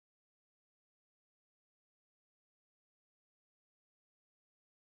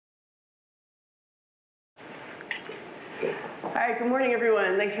All right, good morning,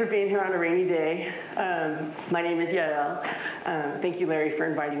 everyone. Thanks for being here on a rainy day. My name is Yael. Thank you, Larry, for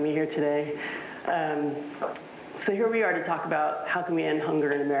inviting me here today. So here we are to talk about how can we end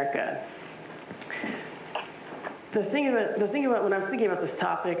hunger in America. The thing about when I was thinking about this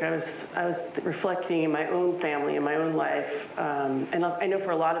topic, I was reflecting in my own family, in my own life, and I know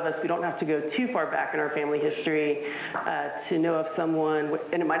for a lot of us, we don't have to go too far back in our family history to know of someone,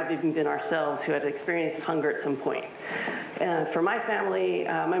 and it might have even been ourselves, who had experienced hunger at some point. For my family,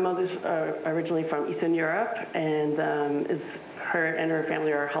 my mother's originally from Eastern Europe, and her and her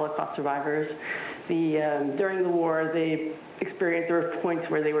family are Holocaust survivors. During the war, there were points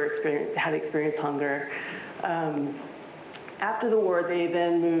where they had experienced hunger. After the war, they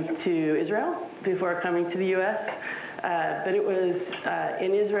then moved to Israel before coming to the U.S. But it was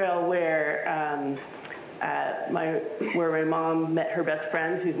in Israel where my mom met her best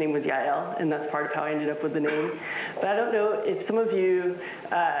friend, whose name was Yael, and that's part of how I ended up with the name. But I don't know if some of you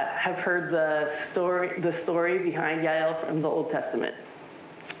have heard the story behind Yael from the Old Testament.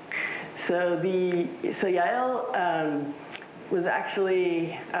 So Yael was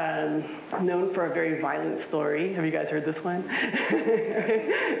actually known for a very violent story. Have you guys heard this one?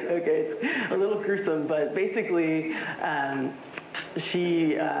 Okay, it's a little gruesome, but basically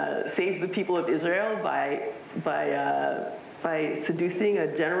she saves the people of Israel by seducing a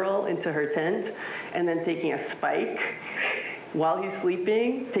general into her tent and then taking a spike while he's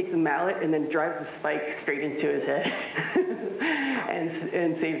sleeping, takes a mallet and then drives the spike straight into his head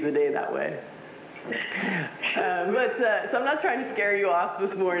and saves the day that way. So I'm not trying to scare you off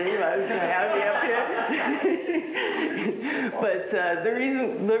this morning. I was going to have you up here. But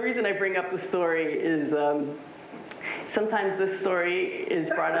the reason I bring up the story is sometimes this story is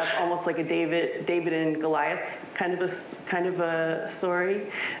brought up almost like a David and Goliath kind of a story,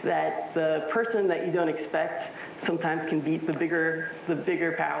 that the person that you don't expect sometimes can beat the bigger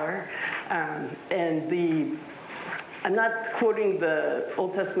power, I'm not quoting the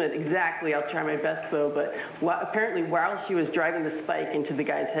Old Testament exactly, I'll try my best though, but apparently while she was driving the spike into the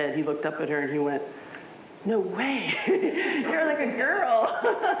guy's head, he looked up at her and he went, "No way, you're like a girl,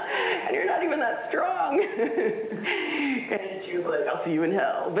 and you're not even that strong." And she was like, "I'll see you in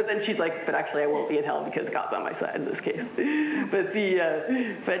hell." But then she's like, "But actually I won't be in hell because God's on my side in this case."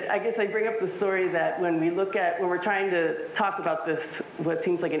 But I guess I bring up the story that when we're trying to talk about this, what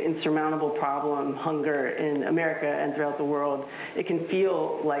seems like an insurmountable problem, hunger in America and throughout the world, it can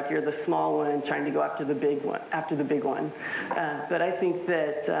feel like you're the small one trying to go after the big one. But I think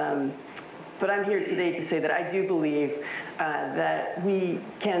that But I'm here today to say that I do believe that we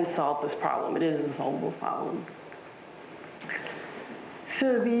can solve this problem. It is a solvable problem.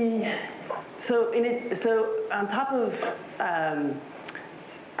 So on top of,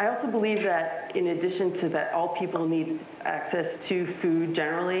 I also believe that in addition to that, all people need access to food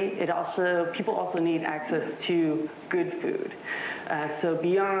generally. People also need access to good food. So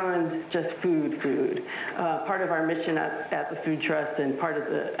beyond just food. Part of our mission at the Food Trust, and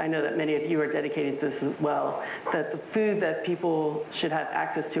I know that many of you are dedicated to this as well, that the food that people should have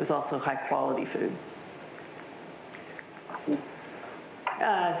access to is also high quality food.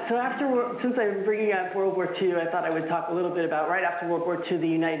 Since I'm bringing up World War II, I thought I would talk a little bit about right after World War II, the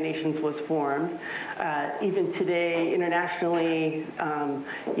United Nations was formed. Even today, internationally,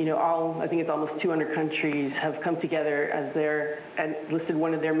 I think it's almost 200 countries have come together and listed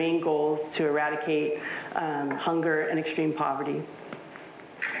one of their main goals to eradicate hunger and extreme poverty.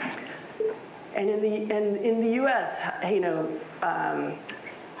 And in the U.S.,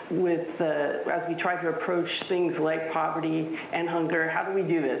 as we try to approach things like poverty and hunger, how do we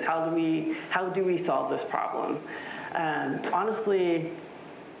do this? How do we solve this problem? Honestly,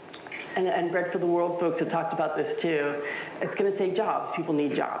 and Bread for the World folks have talked about this too, it's going to take jobs. People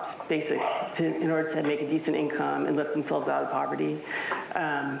need jobs, in order to make a decent income and lift themselves out of poverty.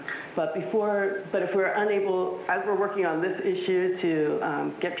 But if we're unable, as we're working on this issue,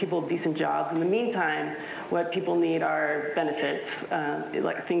 to get people decent jobs, in the meantime, what people need are benefits,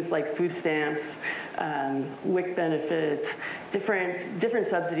 like things like food stamps, WIC benefits, different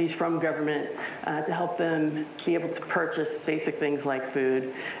subsidies from government to help them be able to purchase basic things like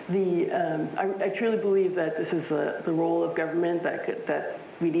food. I truly believe that this is the role of government, that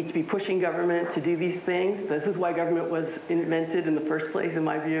we need to be pushing government to do these things. This is why government was invented in the first place, in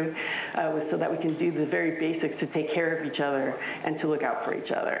my view, was so that we can do the very basics to take care of each other and to look out for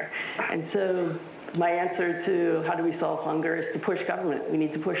each other. And so my answer to how do we solve hunger is to push government. We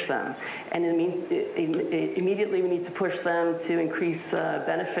need to push them. And immediately we need to push them to increase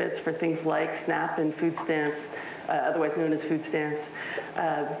benefits for things like SNAP and food stamps, otherwise known as food stamps.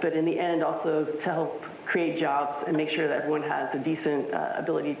 But in the end, also to help create jobs and make sure that everyone has a decent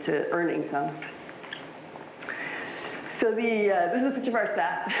ability to earn income. So this is a picture of our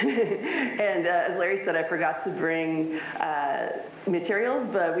staff. And as Larry said, I forgot to bring materials,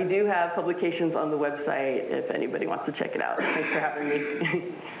 but we do have publications on the website if anybody wants to check it out. Thanks for having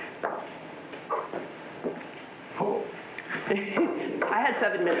me. Cool. I had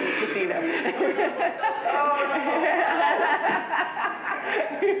 7 minutes, just so you know.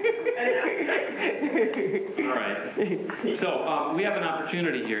 All right. So we have an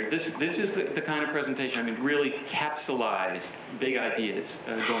opportunity here. This is the kind of presentation, I mean, really capsulized big ideas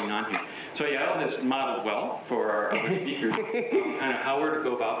going on here. So Yael has modeled well for our other speakers kind of how we're to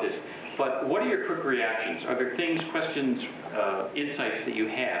go about this. But what are your quick reactions? Are there things, questions, insights that you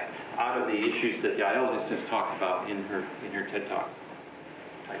have out of the issues that Yael has just talked about in her TED Talk?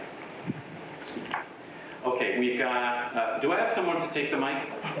 Okay, we've got, do I have someone to take the mic?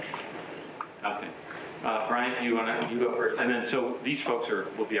 Okay. Brian, you go first. And then, so these folks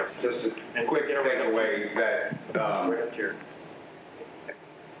will be our... Just a quick takeaway that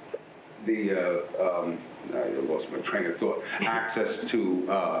I lost my train of thought. Access to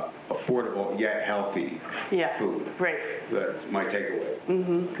affordable yet healthy food. Right. That's my takeaway.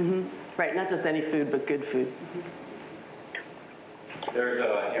 Mm-hmm, mm-hmm. Right, not just any food, but good food. There's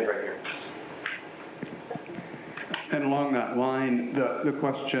a hand right here. And along that line, the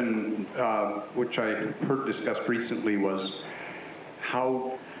question which I heard discussed recently was,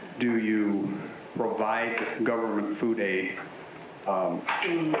 how do you provide government food aid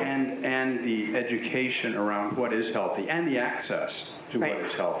and the education around what is healthy and the access to what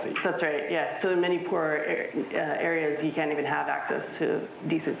is healthy? That's right, yeah. So in many poor areas, you can't even have access to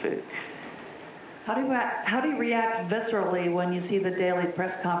decent food. How do you react viscerally when you see the daily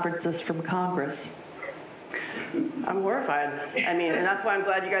press conferences from Congress? I'm horrified. I mean, and that's why I'm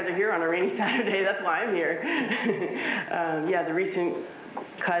glad you guys are here on a rainy Saturday. That's why I'm here. Yeah, the recent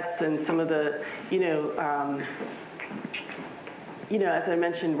cuts and some of the, as I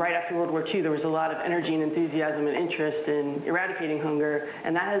mentioned, right after World War II, there was a lot of energy and enthusiasm and interest in eradicating hunger,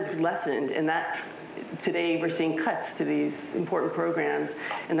 and that has lessened. And that today we're seeing cuts to these important programs,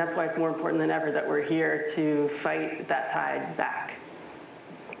 and that's why it's more important than ever that we're here to fight that tide back.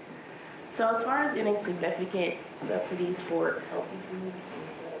 So as far as getting significant subsidies for healthy foods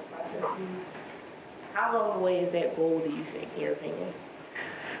and processed foods, how long away is that goal, do you think, in your opinion?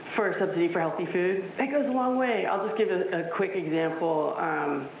 For a subsidy for healthy food? It goes a long way. I'll just give a quick example.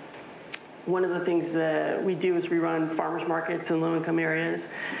 One of the things that we do is we run farmers markets in low-income areas,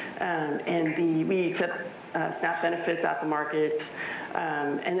 and we accept SNAP benefits at the markets.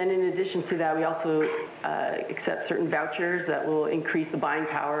 And then in addition to that, we also accept certain vouchers that will increase the buying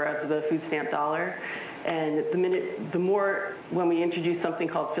power of the food stamp dollar. And the more, when we introduce something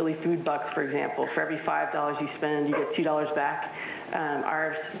called Philly Food Bucks, for example, for every $5 you spend, you get $2 back.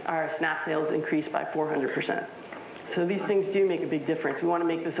 Our SNAP sales increase by 400%. So these things do make a big difference. We want to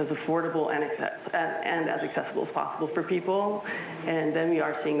make this as affordable and as accessible as possible for people. And then we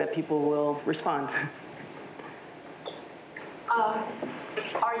are seeing that people will respond.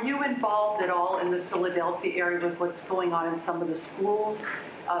 Are you involved at all in the Philadelphia area with what's going on in some of the schools?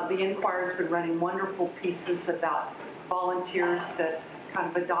 The Inquirer's been running wonderful pieces about volunteers that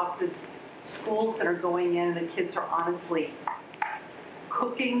kind of adopted schools that are going in, and the kids are honestly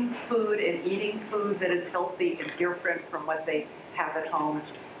cooking food and eating food that is healthy and different from what they have at home.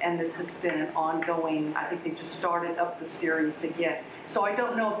 And this has been an ongoing, I think they just started up the series again. So I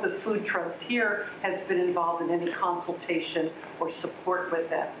don't know if the Food Trust here has been involved in any consultation or support with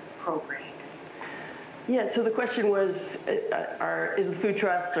that program. Yeah, so the question was, is the Food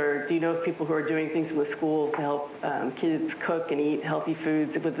Trust, or do you know of people who are doing things in the schools to help kids cook and eat healthy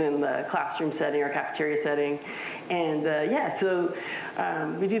foods within the classroom setting or cafeteria setting? And yeah, so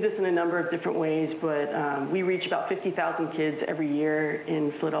we do this in a number of different ways, but we reach about 50,000 kids every year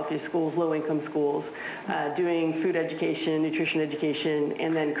in Philadelphia schools, low-income schools, doing food education, nutrition education,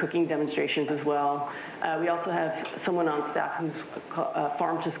 and then cooking demonstrations as well. We also have someone on staff who's a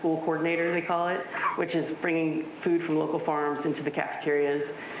farm-to-school coordinator, they call it, which is bringing food from local farms into the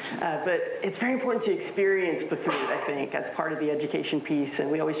cafeterias. But it's very important to experience the food, I think, as part of the education piece, and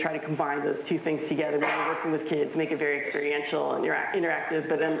we always try to combine those two things together when we're working with kids, make it very experiential and interactive,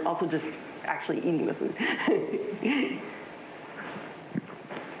 but then also just actually eating the food.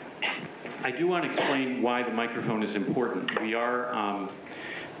 I do want to explain why the microphone is important. We are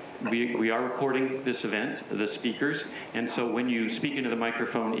we are recording this event, the speakers, and so when you speak into the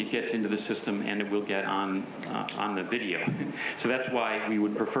microphone, it gets into the system and it will get on the video. So that's why we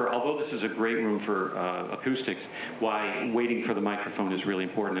would prefer, although this is a great room for acoustics, why waiting for the microphone is really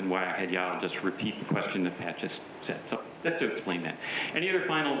important, and why I had Yael just repeat the question that Pat just said. So just to explain that. Any other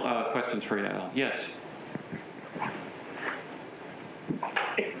final questions for Yael? Yes.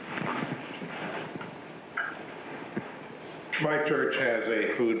 My church has a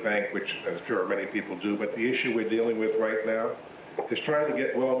food bank, which I'm sure many people do, but the issue we're dealing with right now is trying to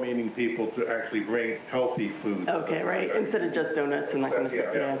get well-meaning people to actually bring healthy food. Okay, right. Instead of just donuts and that kind of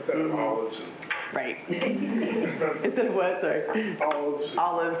stuff. Yeah, instead of olives. Right. Instead of what? Sorry. Olives.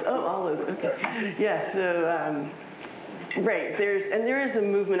 Olives. Oh, olives. Okay. Yeah. So. Right, there is a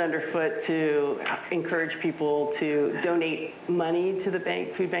movement underfoot to encourage people to donate money to the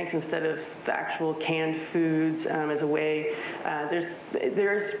food banks instead of the actual canned foods as a way. There's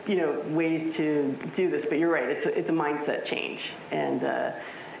ways to do this, but you're right, it's a mindset change, and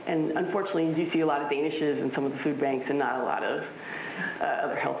unfortunately you do see a lot of Danishes in some of the food banks and not a lot of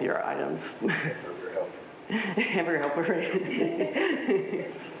other healthier items. Hamburger helper, right?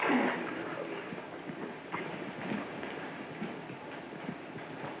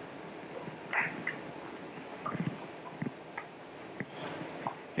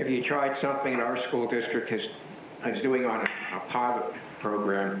 Have you tried something our school district is doing on a pilot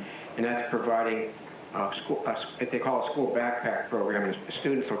program, and that's providing they call it a school backpack program, and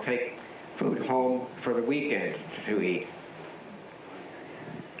students will take food home for the weekend to eat?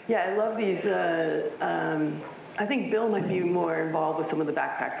 Yeah, I love these. I think Bill might be more involved with some of the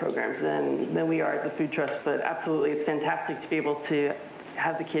backpack programs than we are at the Food Trust, but absolutely, it's fantastic to be able to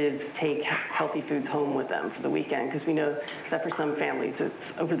have the kids take healthy foods home with them for the weekend, because we know that for some families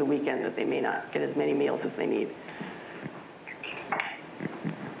it's over the weekend that they may not get as many meals as they need.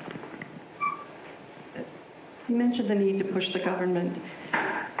 You mentioned the need to push the government,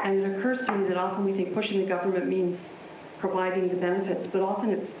 and it occurs to me that often we think pushing the government means providing the benefits, but often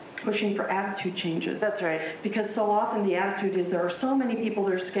it's pushing for attitude changes. That's right. Because so often the attitude is there are so many people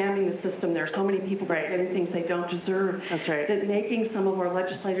that are scamming the system, there are so many people that are getting things they don't deserve. That's right. That making some of our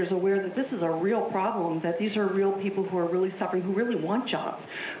legislators aware that this is a real problem, that these are real people who are really suffering, who really want jobs,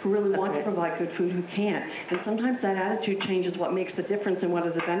 who really want to provide good food, who can't. And sometimes that attitude change is what makes the difference in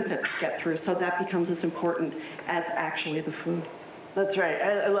whether the benefits get through. So that becomes as important as actually the food. That's right.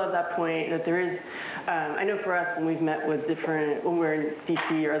 I love that point, that there is, I know for us when we've met with when we're in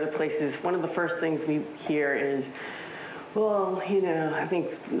DC or other places, one of the first things we hear is, well, I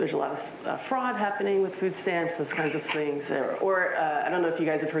think there's a lot of fraud happening with food stamps, those kinds of things. Or I don't know if you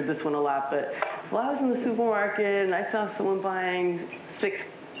guys have heard this one a lot, but, well, I was in the supermarket and I saw someone buying 6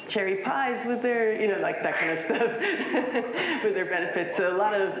 cherry pies with their, like that kind of stuff, with their benefits. So a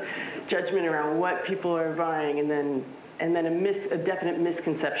lot of judgment around what people are buying, and then a definite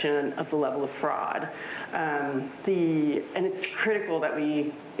misconception of the level of fraud. And it's critical that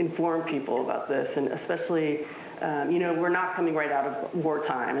we inform people about this, and especially, we're not coming right out of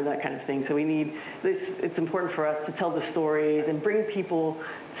wartime and that kind of thing. So we need this. It's important for us to tell the stories and bring people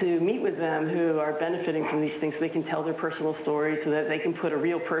to meet with them who are benefiting from these things, so they can tell their personal stories, so that they can put a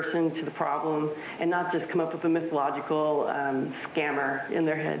real person to the problem and not just come up with a mythological scammer in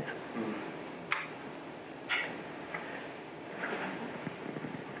their heads.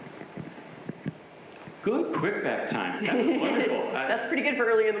 Good quick back time. That was wonderful. That's pretty good for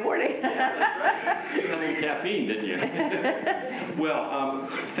early in the morning. Yeah, that's right. You had a little caffeine, didn't you? Well,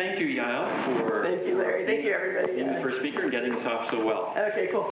 thank you, Yael, for Thank you, Larry. Thank you, everybody. being the first speaker and getting us off so well. Okay,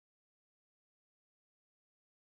 cool.